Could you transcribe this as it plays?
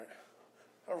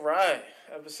All right,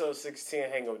 episode 16,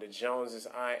 Hanging with the Joneses.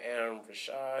 I am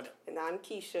Rashad, And I'm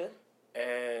Keisha.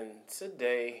 and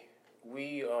today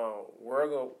we're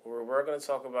gonna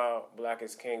talk about Black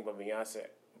is King by Beyonce,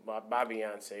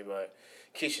 but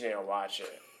Keisha didn't watch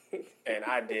it, and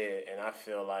I did, and I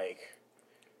feel like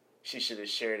she should have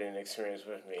shared an experience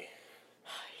with me.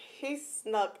 He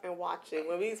snuck and watched it.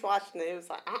 When we was watching it, it was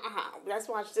like, let's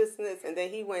watch this and this. And then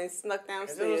he went and snuck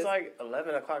downstairs. Cause it was like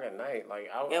 11 o'clock at night.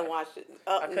 And watched it.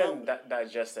 I couldn't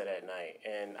digest it at night,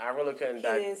 and I really couldn't. He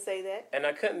didn't say that. And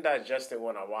I couldn't digest it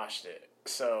when I watched it.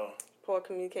 So poor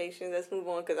communication. Let's move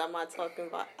on because I'm not talking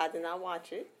about. I did not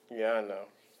watch it. Yeah, I know.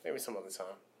 Maybe some other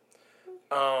time.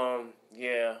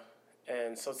 Yeah.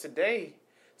 And so today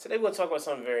we're gonna talk about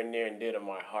something very near and dear to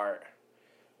my heart,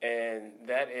 and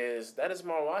that is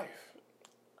my wife.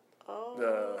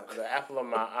 Oh. The apple of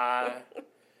my eye.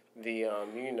 The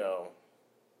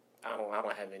I don't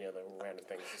have any other random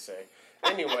things to say.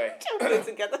 Anyway, Put it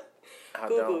together.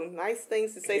 Boo-boo. Nice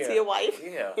things to say to your wife.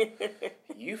 Yeah.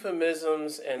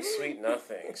 Euphemisms and sweet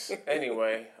nothings.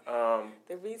 Anyway.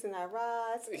 The reason I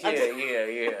rise. Yeah.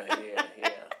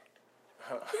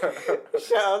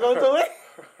 Shut up, don't do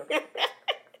it.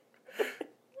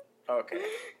 Okay.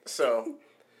 So,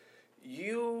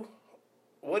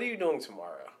 what are you doing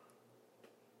tomorrow?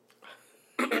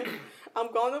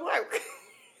 I'm going to work.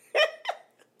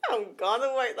 I'm going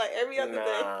to work like every other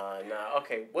day. Nah.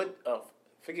 Okay. What?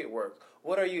 Forget work.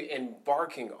 What are you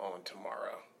embarking on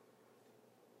tomorrow?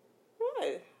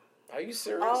 What? Are you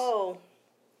serious? Oh.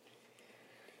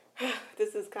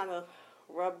 This is kind of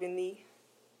rubbing me.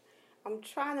 I'm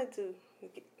trying to do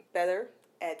better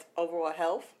at overall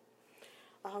health.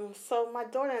 So my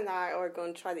daughter and I are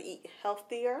going to try to eat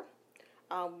healthier.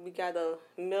 We got a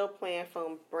meal plan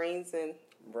from Brains and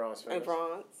Bronze.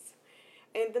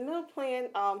 And the meal plan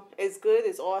is good.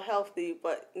 It's all healthy,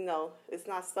 but it's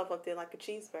not stuff up there like a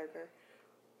cheeseburger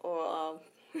or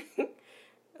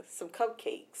some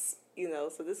cupcakes.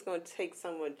 So this is going to take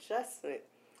some adjustment.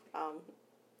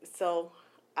 So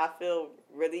I feel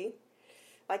really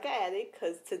like an addict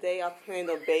because today I plan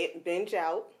to binge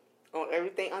out on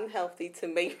everything unhealthy to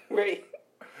make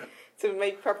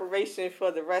preparation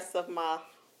for the rest of my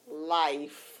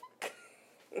life.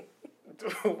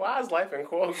 Why is life in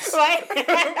quotes? Right?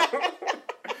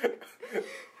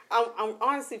 I'm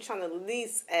honestly trying to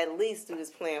at least do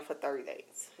this plan for 30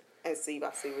 days and see if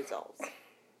I see results.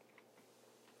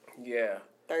 Yeah.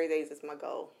 30 days is my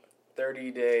goal. 30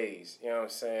 days. You know what I'm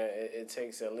saying? It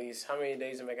takes at least how many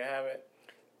days to make a habit?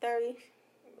 30.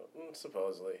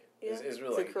 Supposedly. Yeah. It's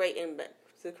really to create a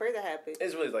habit.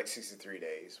 It's really like 63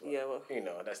 days. But, yeah, well.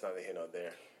 That's neither here nor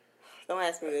there. Don't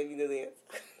ask me if you knew the answer.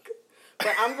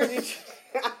 But I'm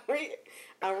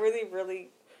really,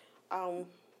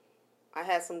 I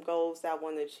had some goals that I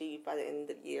want to achieve by the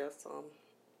end of the year, so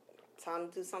time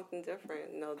to do something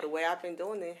different. The way I've been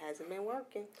doing it hasn't been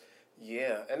working.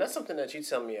 Yeah, and that's something that you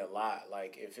tell me a lot.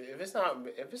 Like if it's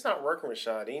not working,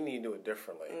 Rashad, you need to do it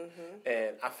differently. Mm-hmm.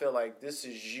 And I feel like this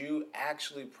is you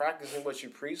actually practicing what you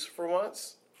preach for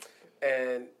once,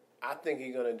 and I think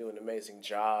you're gonna do an amazing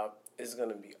job. It's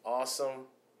gonna be awesome.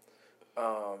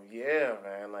 Yeah,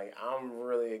 man. Like I'm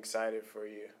really excited for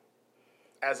you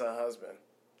as a husband.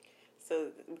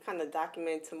 So we kind of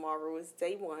document tomorrow is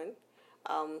day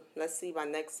 1. Let's see. By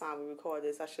next time we record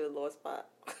this, I should have lost about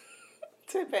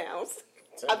 10 pounds.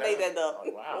 10 I made that up.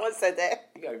 Oh, wow. What said that?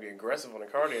 You gotta be aggressive on the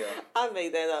cardio. I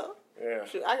made that up. Yeah.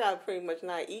 Shoot, I gotta pretty much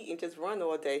not eat and just run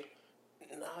all day.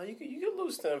 No, you could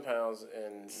lose 10 pounds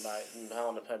and not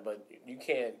on the pen, but you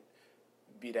can't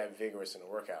be that vigorous in a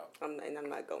workout. I'm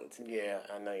not going to. Yeah,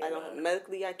 I know you're not.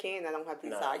 Medically, I can. I don't have the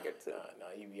desire to.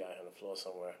 Nah, you be out on the floor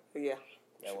somewhere. Yeah.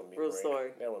 That wouldn't be real great.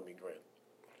 Story. That wouldn't be great.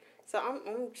 So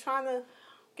I'm trying to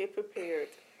get prepared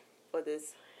for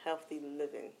this healthy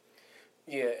living.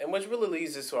 Yeah, and which really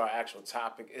leads us to our actual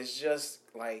topic is just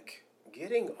like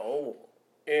getting old,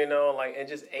 and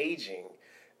just aging,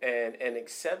 and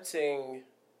accepting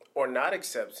or not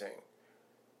accepting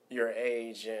your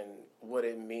age and what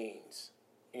it means.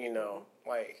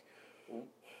 Like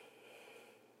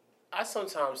I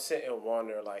sometimes sit and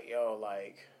wonder,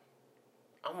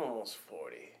 I'm almost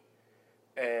 40,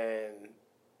 and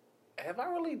have I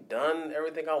really done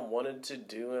everything I wanted to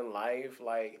do in life?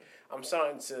 Like, I'm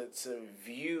starting to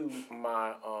view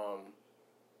my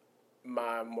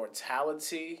my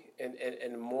mortality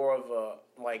in more of a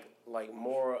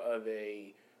more of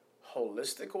a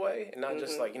holistic way, and not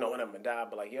just when I'm gonna die,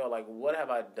 but what have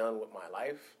I done with my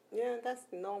life? Yeah, that's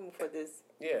normal for this.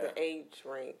 Yeah. The age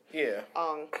range. Yeah.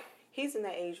 He's in the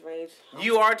age range.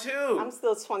 You are too. I'm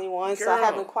still 21, Girl. so I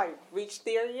haven't quite reached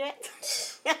there yet.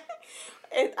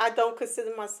 And I don't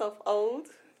consider myself old.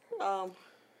 I'm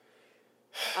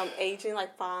aging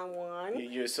like fine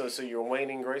wine. So you're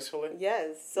waning gracefully.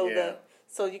 Yes.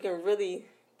 So you can really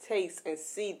taste and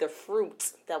see the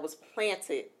fruit that was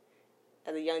planted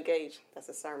at a young age. That's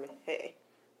a sermon. Hey.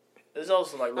 There's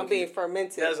also like I'm being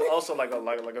fermented. There's also like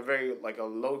a very like a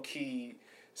low key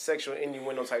sexual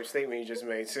innuendo type statement you just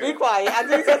made too. Be quiet. I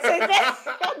didn't say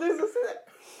that.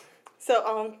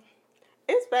 So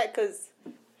it's bad because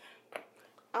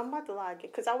I'm about to lie again.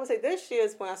 Because I would say this year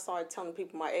is when I started telling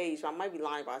people my age. I might be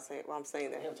lying by saying while I'm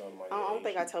saying that. I don't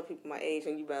think I tell people my age,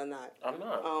 and you better not. I'm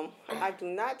not. I do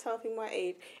not tell people my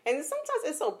age, and sometimes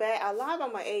it's so bad. I lie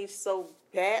about my age so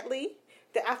badly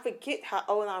that I forget how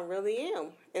old I really am.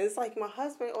 And it's like my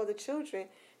husband or the children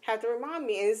have to remind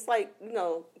me. And it's like,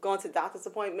 going to doctor's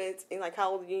appointments and like,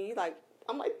 how old are you? You like,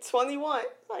 I'm like 21.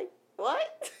 Like,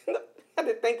 what? I had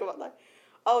to think about like,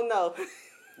 oh no.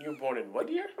 You were born in what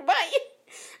year? Right.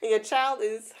 And your child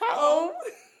is how old?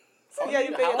 So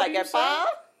you figure like at 5?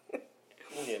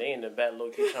 Yeah, they in the back low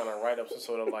key trying to write up some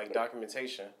sort of like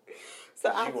documentation. So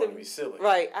you want to be silly.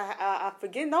 Right. I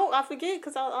forget. No, I forget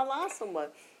because I lie so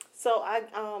much. So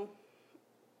I'm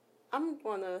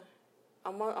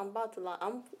about to lie.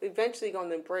 I'm eventually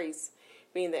gonna embrace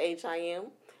being the age I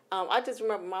am. I just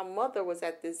remember my mother was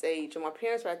at this age and my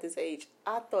parents were at this age.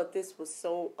 I thought this was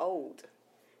so old.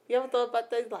 You ever thought about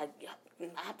that? Like, yeah,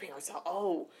 our parents are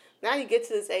old. Now you get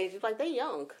to this age, it's like they're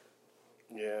young.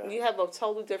 Yeah. You have a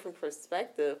totally different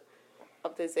perspective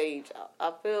of this age.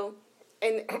 I feel,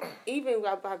 and even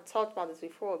I've talked about this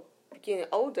before. Getting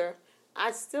older,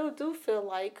 I still do feel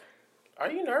like. Are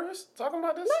you nervous talking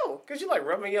about this? No. Because you like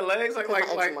rubbing your legs like.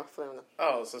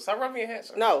 Oh, so stop rubbing your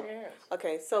hands. No.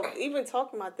 Okay, so even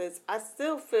talking about this, I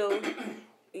still feel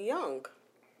young.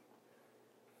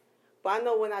 But I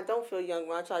know when I don't feel young,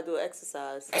 when I try to do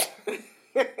exercise,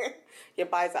 your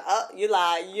body's like, oh, you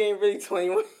lied. You ain't really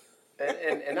 21.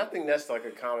 And I think that's like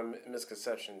a common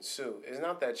misconception too. It's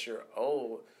not that you're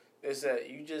old. It's that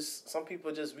some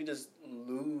people we just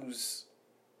lose.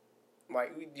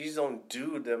 Like, you just don't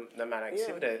do the amount of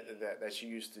activity that you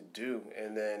used to do.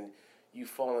 And then you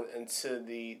fall into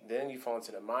the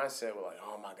mindset where, like,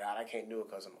 oh, my God, I can't do it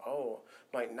because I'm old.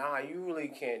 I'm like, nah, you really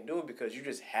can't do it because you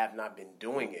just have not been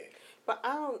doing it. But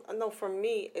I don't know. For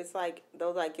me, it's like,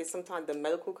 though, like, it's sometimes the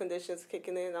medical conditions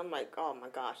kicking in. I'm like, oh, my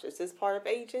gosh, is this part of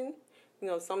aging?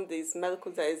 Some of these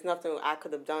medicals, there is nothing I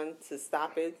could have done to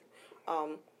stop it.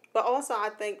 But also,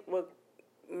 I think with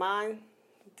mine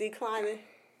declining,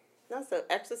 that's the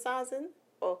exercising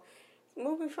or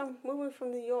moving from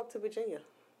New York to Virginia.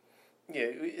 Yeah,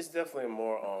 it's definitely a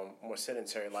more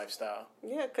sedentary lifestyle.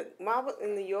 Yeah, cause when I was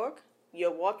in New York,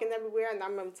 you're walking everywhere, and I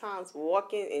remember times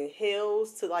walking in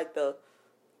hills to like the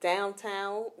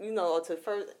downtown, or to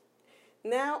further.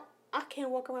 Now I can't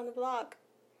walk around the block.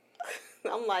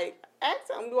 I'm like,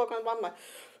 I'm walking around the block, I'm like,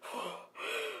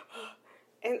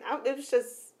 and it was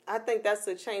just. I think that's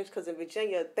a change because in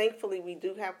Virginia, thankfully, we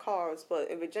do have cars, but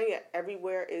in Virginia,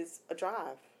 everywhere is a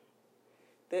drive.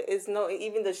 There is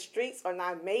even the streets are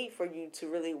not made for you to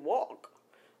really walk.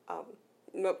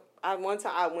 One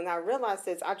time, when I realized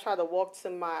this, I tried to walk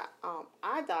to my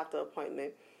eye doctor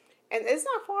appointment, and it's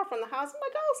not far from the house. I'm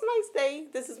like, oh, it's a nice day.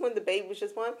 This is when the baby was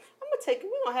just born. I'm going to take it.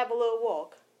 We're going to have a little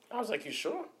walk. I was like, you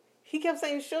sure? He kept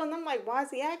saying sure, and I'm like, why is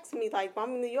he asking me? Like,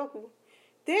 I'm in New York.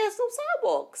 There's no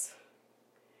sidewalks.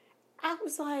 I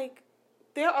was like,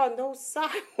 there are no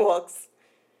sidewalks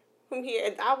from here.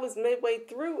 And I was midway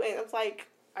through, and I was like,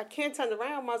 I can't turn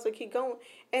around. Might as well keep going.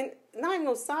 And not even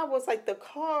no sidewalks. Like, the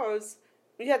cars,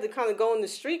 you had to kind of go in the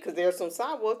street because there's some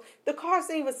sidewalks. The cars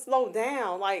didn't even slow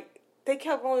down. Like, they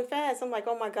kept rolling fast. I'm like,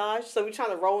 oh, my gosh. So we're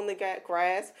trying to roll in the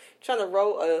grass. Trying to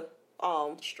roll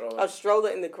a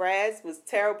stroller in the grass was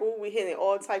terrible. We hitting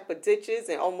all type of ditches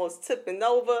and almost tipping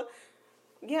over.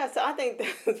 Yeah, so I think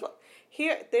that's what.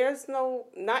 Here, there's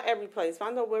not every place, but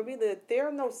I know where we live, there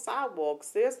are no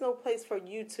sidewalks. There's no place for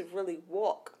you to really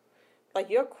walk. Like,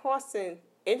 you're crossing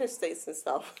interstates and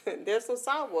stuff. There's no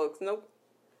sidewalks. No.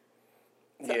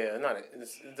 So, yeah,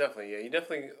 it's definitely, you're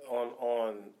definitely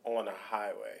on a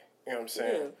highway. You know what I'm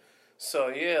saying? Yeah. So,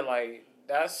 yeah, like,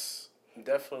 that's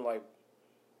definitely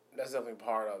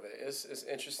part of it. It's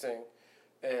interesting.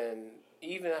 And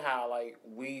even how, like,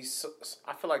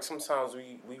 I feel like sometimes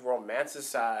we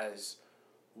romanticize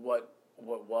what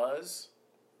was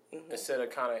instead of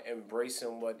kind of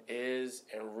embracing what is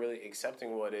and really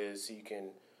accepting what is so you can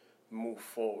move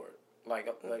forward. Like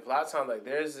a lot of times, like,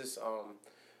 there's this,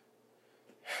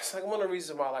 it's like one of the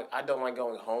reasons why, like, I don't like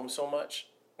going home so much.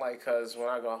 Like, because when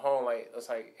I go home, like, it's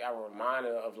like I'm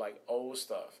reminded of, like, old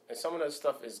stuff. And some of that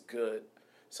stuff is good.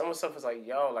 some of the stuff is like,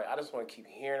 yo, like I just want to keep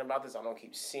hearing about this. I don't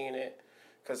keep seeing it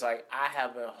because like I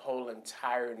have a whole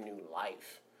entire new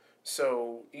life.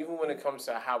 So even when it comes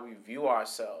to how we view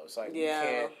ourselves, like we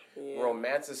can't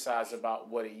romanticize about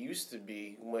what it used to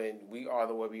be when we are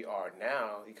the way we are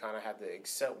now. You kind of have to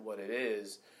accept what it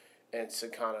is, and to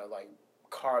kind of like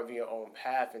carve your own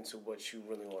path into what you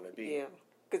really want to be. Yeah,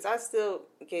 because I still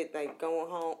get like going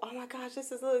home. Oh my gosh,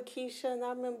 this is little Keisha, and I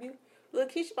remember you, little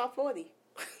Keisha about 40.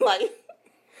 Like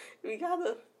we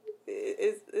gotta,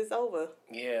 it's over.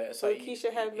 Yeah, it's little like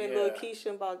Keisha haven't been little Keisha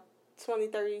in about 20,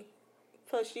 30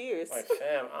 plus years. Like,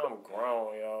 fam, I'm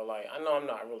grown, yo. Like, I know I'm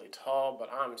not really tall, but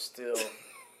I'm still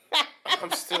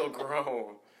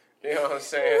grown. You know what I'm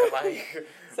saying? Like,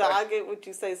 so I get what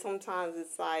you say. Sometimes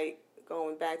it's like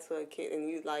going back to a kid, and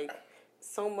you like,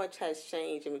 so much has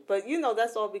changed. But you know,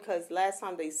 that's all because last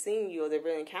time they seen you or they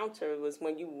really encountered was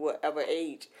when you were whatever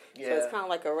age. Yeah. So it's kind of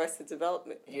like arrested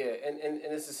development. Yeah, and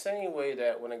it's the same way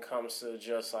that when it comes to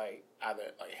just like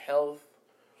either like health,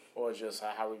 or just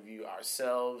how we view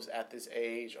ourselves at this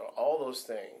age, or all those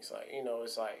things. Like, you know,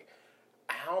 it's like,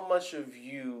 how much of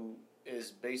you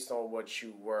is based on what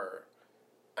you were?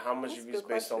 How much of you is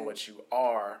based on what you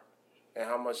are? And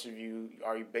how much of you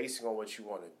are you basing on what you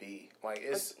want to be? Like,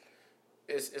 it's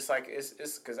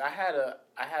because I had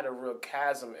a real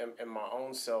chasm in my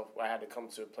own self where I had to come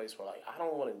to a place where, like, I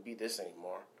don't want to be this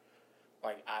anymore.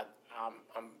 Like,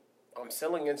 I'm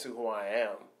settling into who I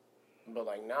am. But,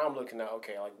 like, now I'm looking at,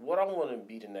 okay, like, what I want to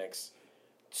be the next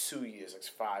 2 years, next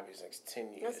 5 years, next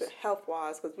 10 years. That's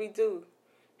health-wise, because we do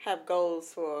have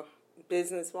goals for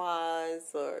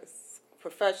business-wise or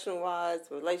professional-wise,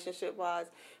 relationship-wise,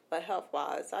 but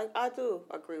health-wise, I do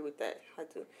agree with that. I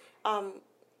do.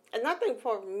 And I think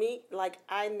for me, like,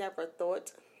 I never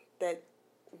thought that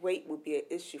weight would be an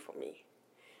issue for me.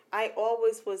 I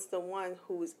always was the one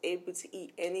who was able to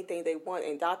eat anything they want,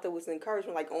 and doctor was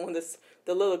encouraging, like on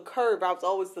the little curve, I was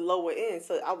always the lower end,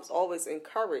 so I was always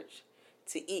encouraged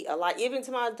to eat a lot, even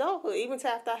to my adulthood, even to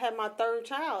after I had my third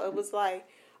child. It was like,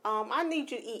 I need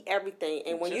you to eat everything,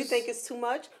 and when you think it's too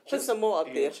much, put some more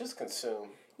up there. Just consume.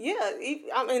 Yeah,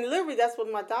 I mean, literally, that's what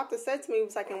my doctor said to me. It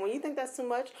was like, and when you think that's too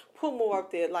much, put more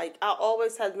up there. Like, I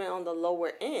always had been on the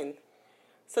lower end.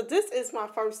 So this is my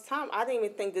first time. I didn't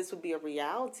even think this would be a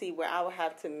reality where I would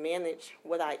have to manage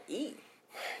what I eat.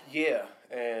 Yeah,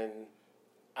 and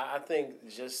I think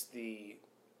just the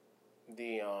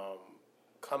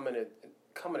coming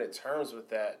to terms with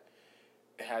that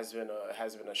has been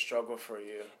a struggle for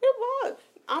you. It was.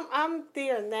 I'm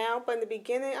there now, but in the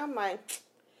beginning, I'm like,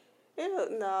 ew,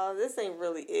 no, this ain't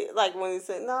really it. Like when they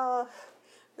said, no,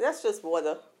 that's just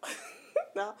water.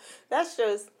 No, that's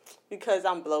just because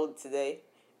I'm bloated today.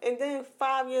 And then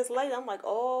 5 years later, I'm like,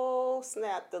 oh,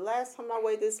 snap. The last time I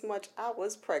weighed this much, I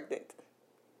was pregnant.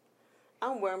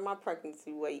 I'm wearing my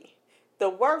pregnancy weight. The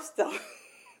worst, though, I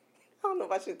don't know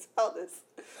if I should tell this.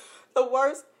 The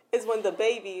worst is when the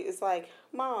baby is like,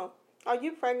 Mom, are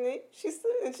you pregnant? She's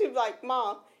like,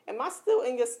 Mom, am I still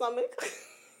in your stomach?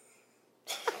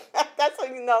 That's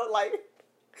when you know, like,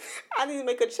 I need to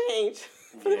make a change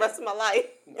for the rest of my life.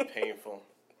 Painful.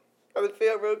 Does it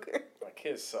feel real good? My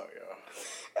kids suck, y'all.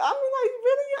 I mean, like,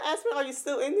 really? You ask me, are you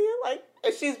still in there? Like,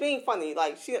 and she's being funny.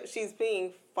 Like, she's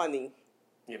being funny.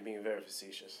 You're being very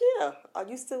facetious. Yeah. Are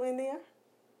you still in there?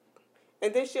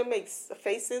 And then she'll make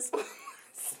faces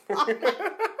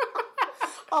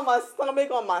on my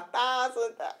stomach, on my thighs.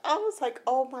 I was like,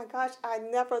 oh my gosh, I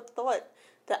never thought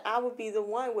that I would be the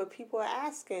one where people are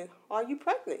asking, are you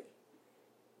pregnant?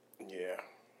 Yeah.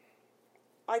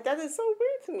 Like, that is so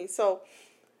weird to me. So,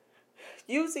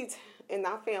 usually in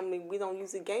our family, we don't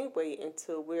usually gain weight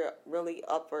until we're really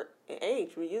upper in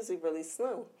age. We're usually really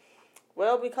slim.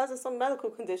 Well, because of some medical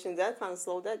conditions, that kind of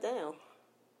slowed that down.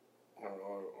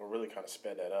 Or really kind of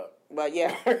sped that up. But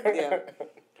yeah, yeah.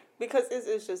 Because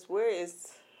it's just weird.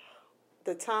 It's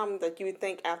the time that you would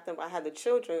think after I had the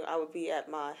children, I would be at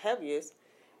my heaviest.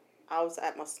 I was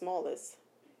at my smallest.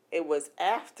 It was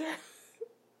after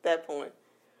that point.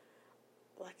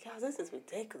 Like, yo, this is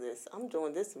ridiculous. I'm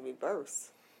doing this in reverse.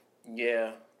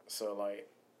 Yeah. So, like,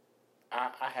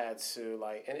 I had to,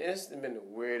 like, and it's been the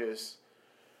weirdest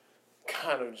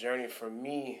kind of journey for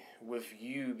me with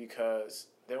you, because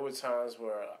there were times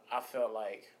where I felt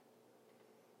like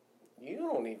you're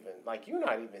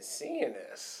not even seeing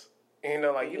this. You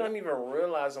know, like, you're not even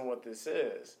realizing what this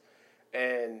is.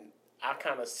 And I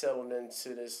kind of settled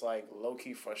into this, like,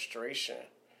 low-key frustration.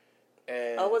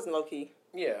 And I wasn't low-key.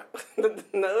 Yeah. No,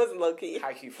 it wasn't low-key.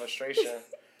 High-key frustration.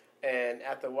 And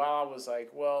after a while, I was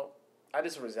like, well, I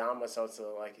just resigned myself to,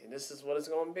 like, this is what it's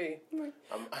going to be.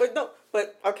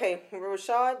 Okay,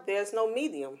 Rashad, there's no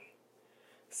medium.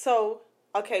 So,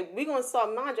 okay, we're gonna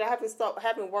start. Mind you,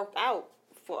 haven't worked out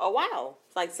for a while,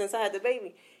 like since I had the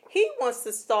baby. He wants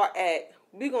to start at.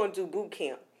 We're gonna do boot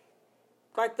camp.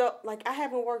 Like I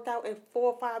haven't worked out in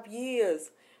 4 or 5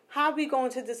 years. How are we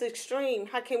going to this extreme?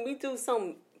 How can we do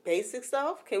some basic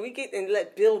stuff? Can we get and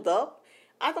let build up?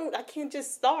 I can't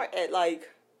just start at like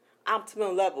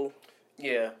optimum level.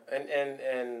 Yeah,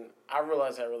 and I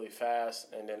realized that really fast,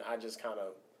 and then I just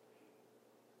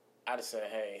said,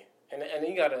 hey, and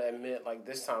you gotta admit, like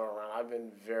this time around, I've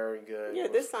been very good. Yeah,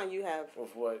 this time you have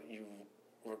with what you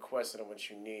requested and what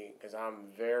you need, because I'm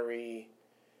very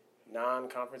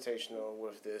non-confrontational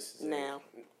with this. Now,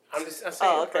 I'm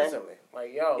saying it presently,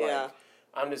 like yeah. like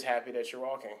I'm just happy that you're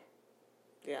walking.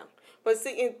 Yeah, but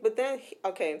see, but then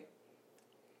okay.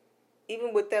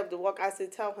 Even with that, the walk, I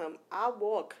said, tell him, I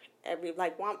walk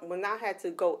when I had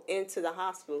to go into the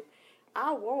hospital,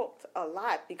 I walked a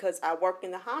lot because I work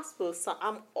in the hospital, so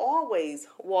I'm always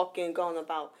walking, going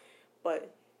about.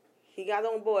 But he got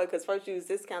on board because first you was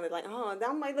discounted, like, oh,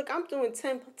 I'm like, look, I'm doing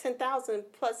 10,000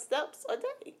 plus steps a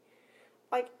day.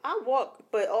 Like, I walk,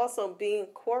 but also being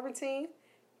quarantined,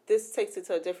 this takes it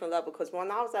to a different level because when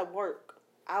I was at work,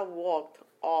 I walked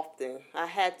often. I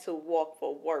had to walk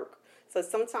for work. So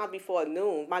sometimes before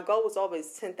noon, my goal was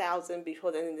always 10,000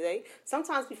 before the end of the day.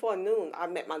 Sometimes before noon, I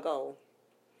met my goal.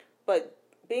 But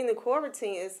being in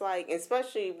quarantine, it's like,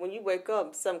 especially when you wake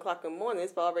up 7 o'clock in the morning,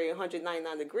 it's already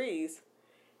 199 degrees.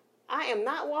 I am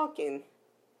not walking.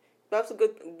 That's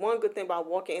one good thing about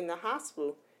walking in the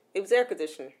hospital. It was air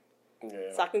conditioning.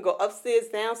 Yeah. So I can go upstairs,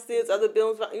 downstairs, other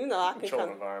buildings. I can control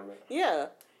environment. Yeah.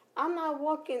 I'm not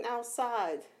walking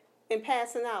outside and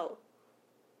passing out.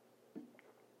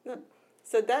 No.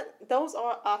 So those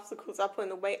are obstacles I put in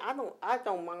the way. I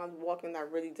don't mind walking. I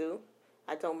really do.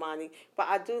 I don't mind it, but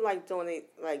I do like doing it.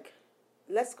 Like,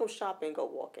 let's go shopping and go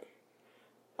walking.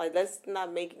 Like, let's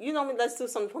not make let's do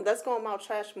something fun. Let's go on Mount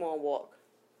Trashmore and walk.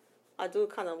 I do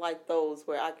kind of like those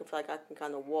where I can feel like I can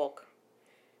kind of walk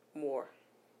more.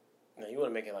 Now you want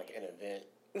to make it like an event.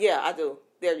 Yeah, I do.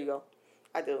 There you go.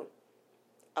 I do.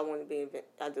 I want to be an event.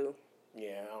 I do.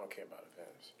 Yeah, I don't care about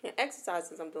events. And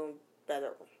exercises, I'm doing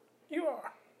better. You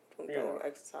are.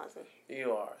 Exercising.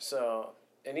 You are. So,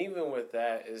 and even with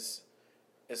that, it's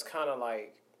kind of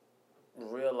like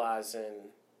realizing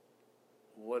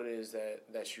what it is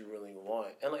that you really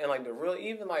want. And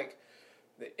like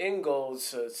the end goal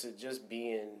to just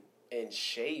being in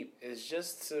shape is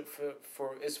just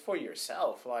it's for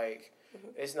yourself. Like,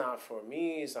 it's not for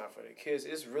me, it's not for the kids.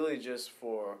 It's really just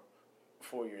for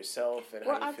yourself and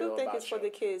how you feel about it. I do think it's for the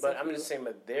kids. But I'm just saying,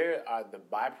 but there are the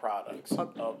byproducts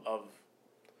of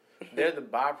they're the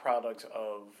byproducts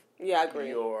of I agree.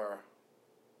 your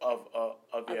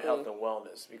health and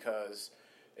wellness, because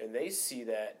and they see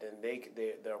that, then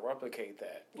they'll replicate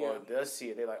that, or they'll see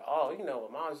it. They're like, oh,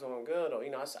 mom's doing good, or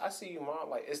I see you, mom.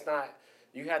 Like, it's not.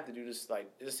 You have to do this. Like,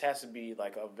 this has to be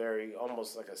like a very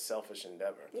almost like a selfish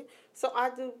endeavor. Yeah. So I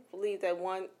do believe that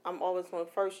I'm always going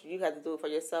first. You have to do it for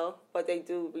yourself, but they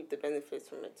do reap the benefits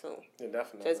from it too. Yeah,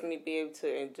 definitely. Just me be able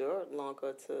to endure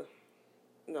longer, to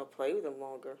play with them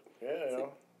longer. Yeah,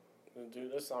 do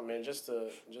this. I mean, just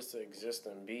to exist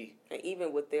and be. And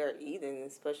even with their eating,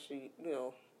 especially,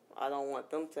 I don't want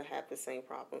them to have the same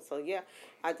problem. So yeah,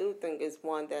 I do think it's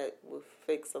one that will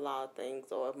fix a lot of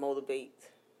things or motivate,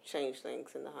 change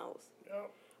things in the house.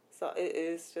 Yep. So it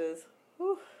is just,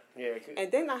 whew. Yeah.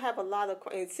 And then I have a lot of,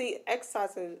 and see,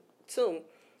 exercising too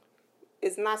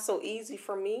is not so easy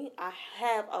for me. I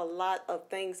have a lot of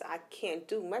things I can't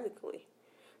do medically.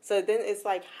 So then it's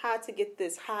like how to get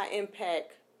this high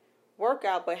impact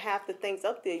workout, but half the things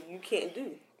up there you can't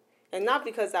do. And not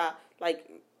because I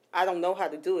don't know how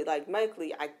to do it. Like,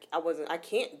 medically, I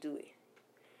can't do it.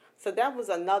 So that was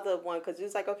another one, because it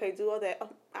was like, okay, do all that. Oh,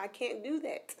 I can't do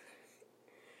that.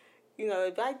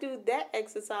 If I do that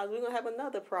exercise, we're going to have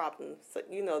another problem. So,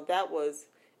 that was,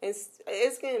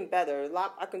 it's getting better.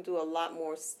 I can do a lot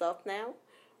more stuff now.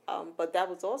 But that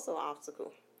was also an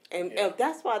obstacle. And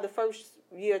that's why the first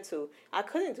year or two, I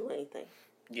couldn't do anything.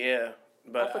 Yeah.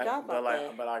 But I forgot about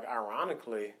that. But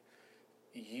ironically,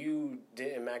 you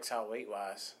didn't max out weight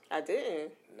wise. I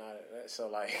didn't. That's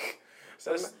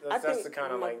the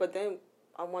kind of like. But then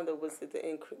I wonder, was it to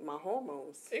increase my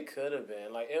hormones? It could have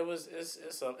been like it was.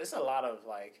 It's a lot of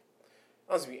like.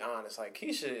 Let's be honest. Like,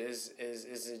 Keisha is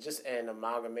just an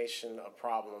amalgamation of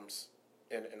problems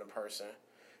in a person.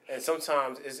 And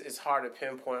sometimes it's hard to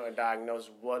pinpoint or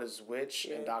diagnose what is which,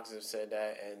 and doctors have said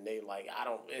that, and they like,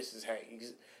 it's just, hey,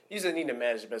 you just need to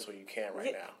manage the best way you can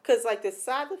now. Because, like, the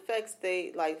side effects,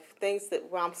 things that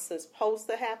I'm supposed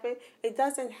to happen, it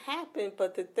doesn't happen,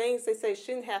 but the things they say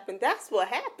shouldn't happen, that's what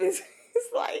happens.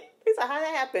 He's like, how did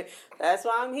that happen? That's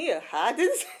why I'm here. How did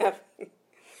this happen?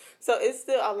 So it's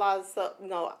still a lot of stuff.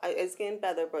 No, it's getting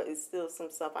better, but it's still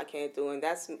some stuff I can't do, and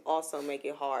that's also make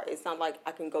it hard. It's not like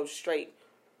I can go straight.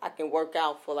 I can work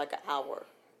out for like an hour.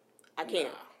 I can't.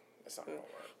 Nah, that's not gonna work.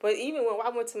 But even when I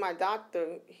went to my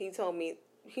doctor, he told me,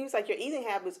 he was like, your eating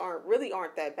habits aren't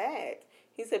that bad.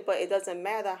 He said, but it doesn't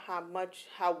matter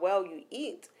how well you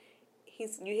eat.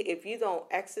 If you don't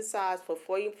exercise for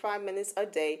 45 minutes a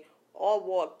day or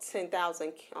walk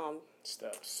 10,000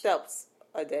 steps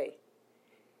a day.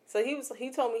 So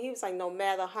he told me, he was like, no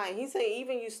matter how, he said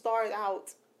even you start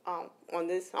out on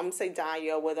this, I'm gonna say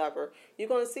diet or whatever, you're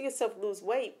gonna see yourself lose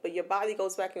weight, but your body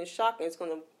goes back in shock and it's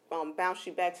gonna bounce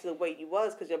you back to the weight you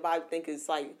was, because your body think it's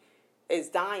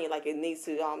dying, like it needs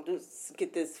to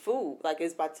get this food, like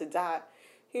it's about to die.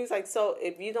 He was like, so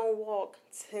if you don't walk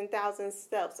 10,000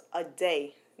 steps a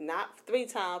day, not 3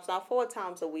 times, not 4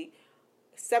 times a week,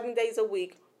 7 days a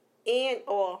week, and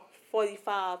or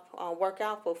 45 work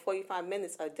out for 45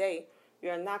 minutes a day,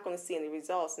 you're not going to see any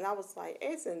results. And I was like,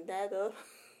 isn't that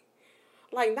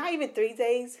like not even 3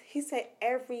 days? He said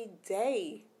every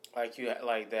day.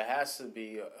 There has to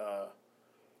be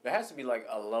like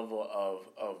a level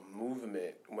of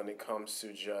movement when it comes to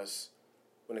this.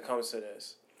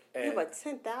 And, yeah, but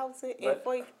 10,000 and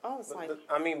 40.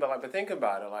 But think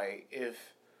about it. Like, if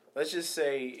let's just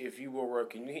say if you were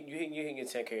working, you hit your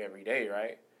 10K every day,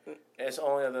 right? And it's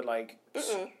only other like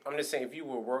I'm just saying if you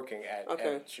were working at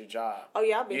your job. Oh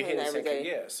yeah, I'll be hitting every day.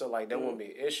 Yeah, so like that wouldn't be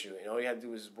an issue. And all you have to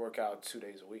do is work out 2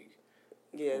 days a week.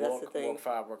 Yeah, that's the thing. Work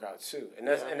 5, work out 2, and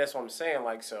that's what I'm saying.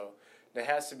 Like, so there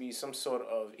has to be some sort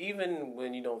of, even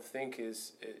when you don't think there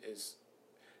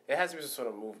has to be some sort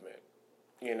of movement.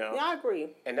 You know? Yeah, I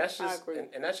agree. And that's just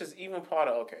and that's just even part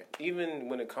of even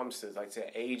when it comes to like say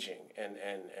aging and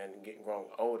growing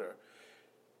older,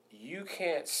 you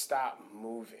can't stop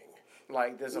moving.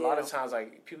 Like there's a lot of times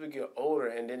like people get older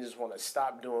and then just want to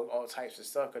stop doing all types of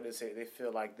stuff because they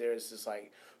feel like there's this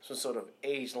like some sort of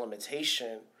age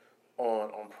limitation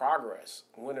on progress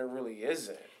when it really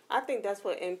isn't. I think that's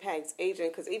what impacts aging,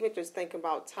 because even just thinking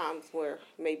about times where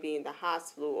maybe in the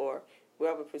hospital or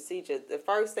whatever procedure, the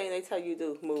first thing they tell you to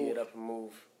do, move. Get up and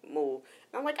move. Move.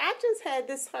 And I'm like, I just had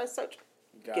this such.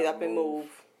 Get up and move.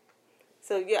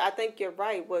 So yeah, I think you're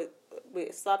right. What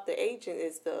stop the aging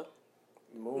is the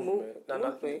movement.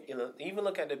 Even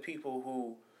look at the people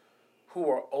who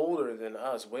are older than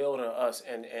us, way older than us,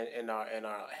 and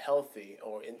are healthy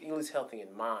or at least healthy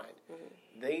in mind. Mm-hmm.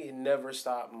 They never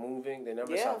stop moving. They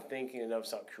never stop thinking. They never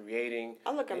stop creating.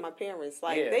 I look at my parents.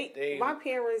 Like my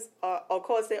parents are, of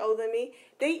course, they're older than me.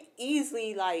 They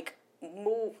easily like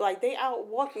move. Like they out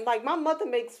walking. Like my mother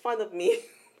makes fun of me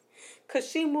because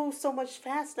she moves so much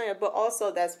faster. But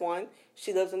also that's one.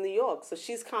 She lives in New York, so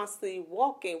she's constantly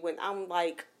walking when I'm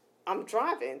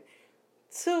driving.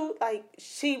 2, like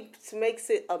she makes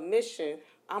it a mission.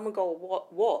 I'm gonna go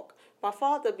walk. My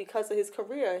father, because of his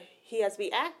career, he has to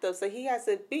be active, so he has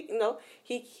to be,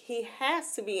 he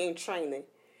has to be in training.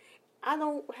 I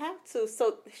don't have to.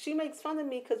 So she makes fun of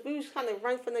me because we was trying to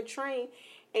run from the train,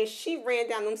 and she ran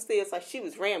down them stairs like she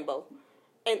was Rambo.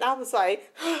 And I was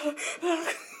like, and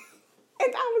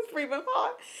I was breathing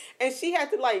hard. And she had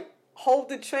to like hold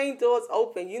the train doors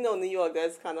open. You know, New York,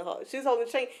 that's kind of hard. She was holding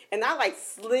the train, and I like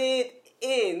slid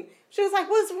in. She was like,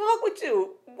 what's wrong with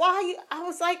you? Why? I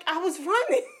was like, I was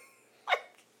running.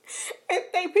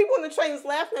 And people on the train was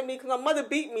laughing at me because my mother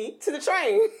beat me to the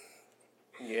train.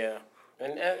 Yeah,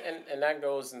 and that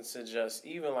goes into just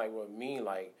even like with me,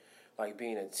 like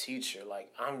being a teacher. Like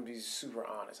I'm gonna be super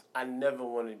honest. I never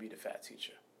wanted to be the fat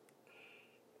teacher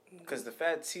because the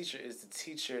fat teacher is the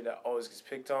teacher that always gets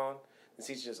picked on. The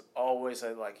teacher is always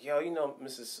like, yo,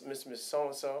 Miss So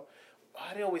and So.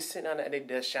 Why they always sitting down at their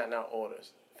desk shouting out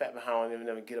orders? Fat behind them,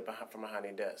 never get up from behind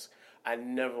their desk. I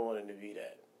never wanted to be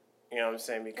that. You know what I'm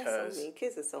saying? Because that's so mean.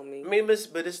 Kids are so mean. I mean,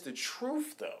 but it's the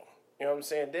truth, though. You know what I'm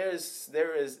saying? There's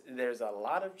a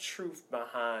lot of truth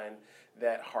behind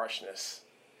that harshness.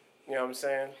 You know what I'm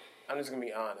saying? I'm just gonna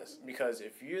be honest, because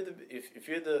if you're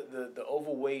the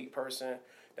overweight person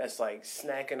that's like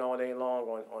snacking all day long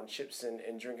on chips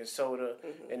and drinking soda,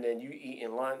 and then you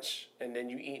eating lunch, and then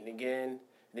you eating again, and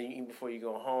then you eat before you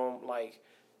go home, like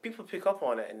people pick up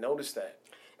on that and notice that.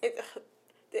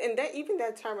 And that even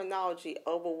that terminology,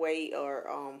 overweight or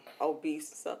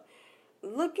obese and stuff,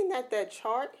 looking at that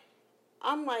chart,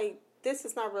 I'm like, this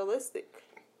is not realistic.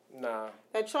 Nah.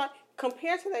 That chart,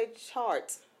 compared to that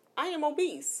chart, I am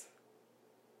obese.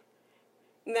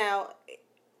 Now,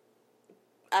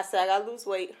 I said I gotta lose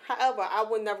weight. However, I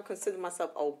would never consider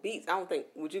myself obese. I don't think,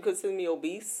 would you consider me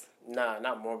obese? Nah,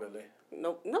 not morbidly.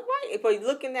 no, right. But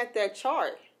looking at that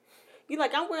chart, you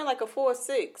like, I'm wearing like a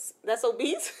 4'6". That's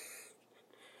obese.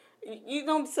 You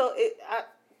know, so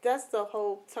that's the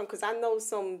whole term. Because I know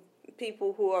some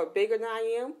people who are bigger than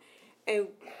I am, and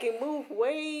can move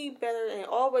way better and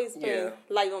always been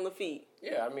light on the feet.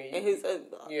 Yeah, I mean, and he's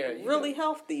really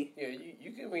healthy. Yeah,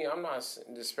 you can mean, I'm not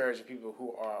disparaging people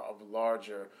who are of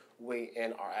larger weight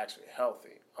and are actually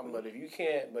healthy. But if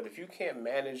you can't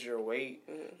manage your weight,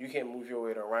 you can't move your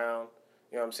weight around.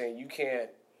 You know what I'm saying? You can't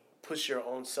push your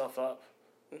own self up.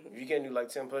 If you can't do like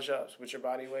 10 push-ups with your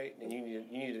body weight, then you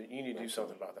need to do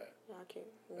something about that. I can't.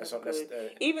 That's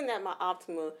even at my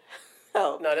optimal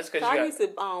health. No, that's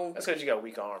because you got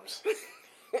weak arms.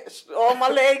 All my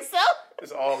legs up.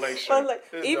 It's all leg strength.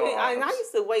 I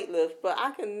used to weightlift, but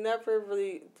I can never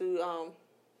really do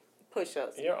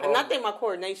push-ups. And I think my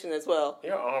coordination as well.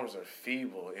 Your arms are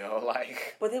feeble,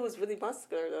 like. But it was really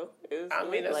muscular though. It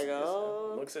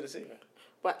was looks at it even.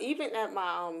 But even at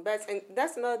my best, and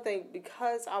that's another thing,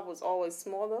 because I was always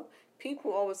smaller,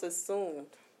 people always assumed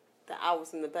that I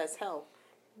was in the best health.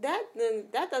 That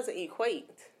doesn't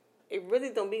equate. It really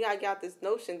don't. We gotta get out this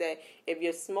notion that if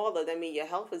you're smaller, that means your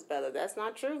health is better. That's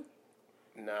not true.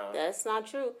 No. That's not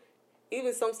true.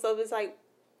 Even some stuff is like,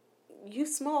 you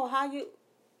small, how you...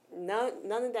 None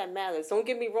of that matters. Don't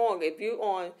get me wrong. If you're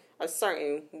on a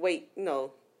certain weight,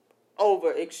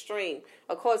 over extreme,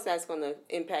 of course that's going to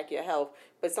impact your health.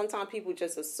 But sometimes people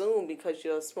just assume because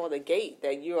you're a smaller gait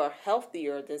that you are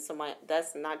healthier than somebody.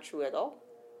 That's not true at all.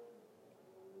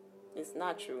 It's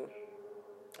not true.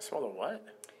 Smaller what?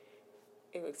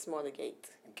 It was smaller gait.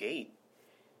 Gait?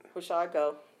 Where shall I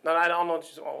go? No, I don't know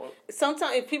what you're...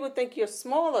 Sometimes if people think you're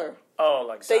smaller... Oh,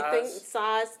 like size? They think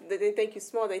size, they think you're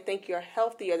small, they think you're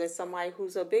healthier than somebody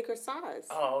who's a bigger size.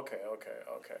 Oh, okay.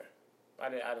 I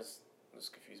just was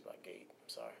confused by gait. I'm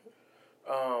sorry.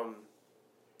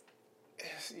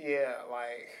 Yeah,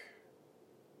 like,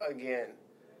 again,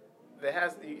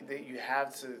 you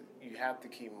have to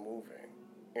keep moving.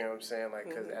 You know what I'm saying? Like,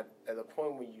 because at the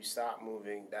point when you stop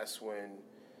moving, that's when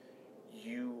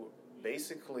you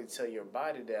basically tell your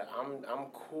body that I'm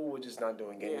cool with just not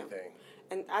doing anything.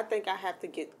 And I think I have to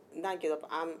not get up.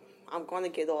 I'm going to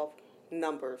get off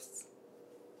numbers.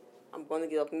 I'm going to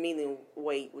get off meaning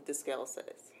weight, what the scale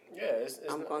says. Yeah,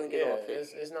 I'm going to get off it.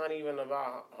 It's not even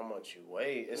about how much you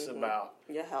weigh. It's about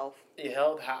your health. Your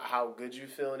health. How good you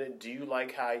feel in it. Do you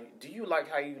like how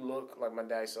you look? Like my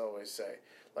dad used to always say.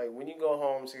 Like when you go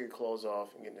home, take your clothes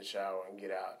off and get in the shower and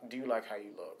get out. Do you like how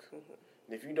you look? And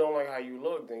if you don't like how you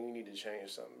look, then you need to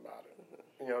change something about it.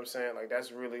 You know what I'm saying? Like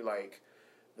that's really like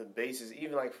the basis.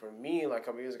 Even like for me, like a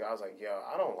couple years ago, I was like, yo,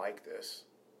 I don't like this.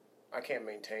 I can't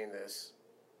maintain this.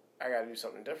 I got to do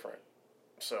something different.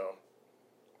 So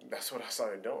that's what I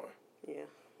started doing. Yeah.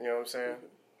 You know what I'm saying?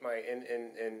 Like,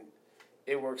 and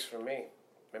it works for me.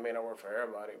 It may not work for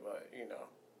everybody, but,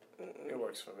 it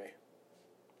works for me.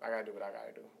 I got to do what I got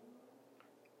to do.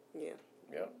 Yeah.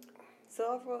 Yep.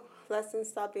 So, overall, lesson,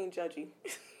 stop being judgy.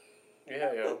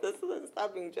 Yeah.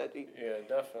 Stop being judgy. Yeah,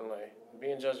 definitely.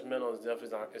 Being judgmental is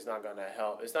definitely not going to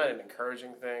help. It's not an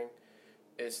encouraging thing.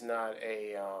 It's not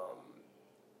a...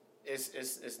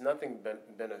 It's nothing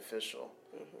beneficial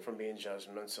from being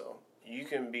judgmental. You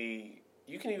can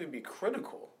even be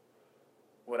critical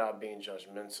without being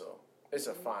judgmental. It's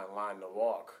a fine line to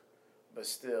walk, but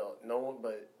still, knowing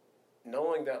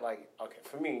that, like, okay,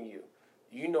 for me and you,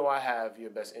 I have your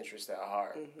best interest at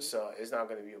heart. So it's not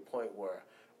going to be a point where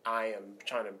I am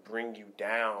trying to bring you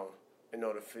down in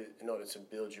order to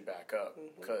build you back up,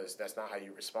 because that's not how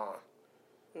you respond,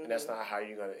 and that's not how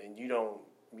you're gonna. And you don't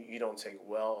take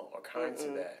well or kind to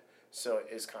that. So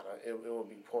it's kind of it will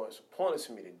be pointless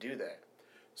for me to do that.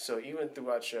 So even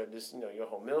throughout your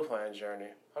whole meal plan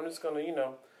journey, I'm just gonna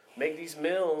make these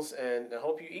meals and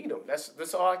hope you eat them.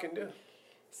 That's all I can do.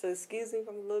 So excuse me if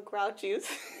I'm a little grouchy. No,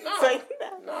 I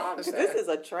understand. This is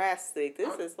a drastic.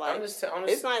 This is like it's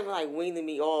not even like weaning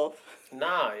me off.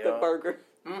 Nah, the burger.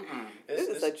 This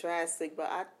is a drastic,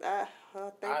 but I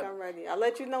think I'm ready. I'll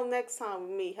let you know next time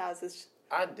with me how's this.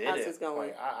 I did how's it. This going?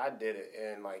 Like, I did it,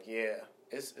 and like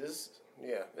it's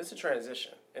a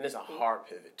transition, and it's a hard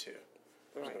pivot too.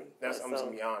 Right. I'm just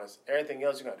gonna be honest. Everything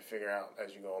else you got to figure out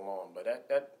as you go along, but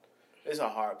that is a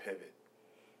hard pivot.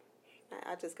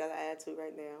 I just got an attitude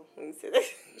right now when you said that.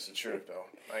 It's the truth, though.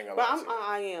 I ain't gonna lie to you.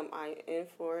 I am in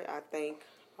for it. I think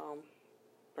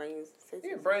Brains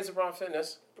and Bronze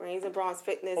Fitness. Brains and Bronze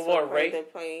Fitness.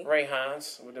 Ray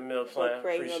Hines with the meal plan.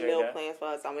 Creating a meal plan for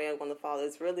us. I'm going to follow.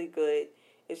 It's really good.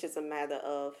 It's just a matter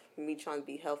of me trying to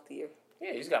be healthier.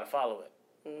 Yeah, you just got to follow it.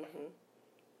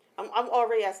 I'm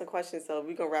already asking questions, so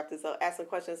we're going to wrap this up. Asking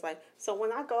questions like, so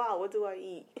when I go out, what do I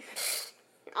eat?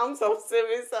 I'm so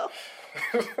serious,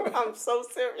 I'm so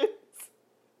serious.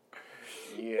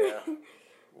 Yeah.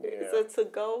 It's a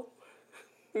to-go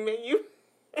menu.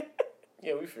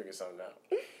 Yeah, we figured something out.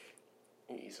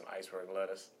 You eat some iceberg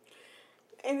lettuce.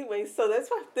 Anyway, so that's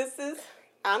what this is.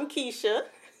 I'm Keisha.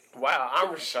 Wow, I'm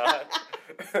Rashad.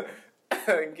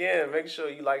 Again, make sure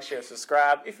you like, share,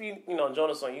 subscribe. If you join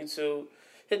us on YouTube,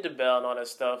 hit the bell and all that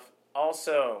stuff.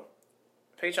 Also,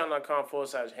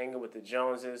 patreon.com/hanging with the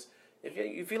Joneses.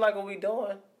 If you like what we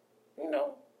doing,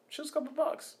 shoot us a couple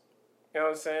bucks. You know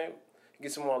what I'm saying?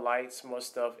 Get some more lights, more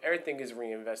stuff. Everything is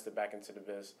reinvested back into the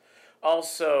biz.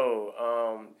 Also,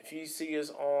 if you see us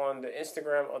on the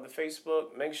Instagram or the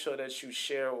Facebook, make sure that you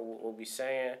share what we'll be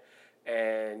saying.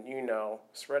 And,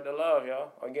 spread the love,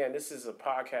 y'all. Again, this is a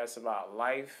podcast about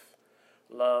life,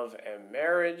 love, and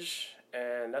marriage.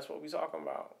 And that's what we're talking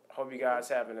about. Hope you guys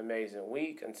have an amazing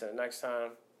week. Until next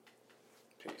time,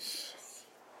 peace.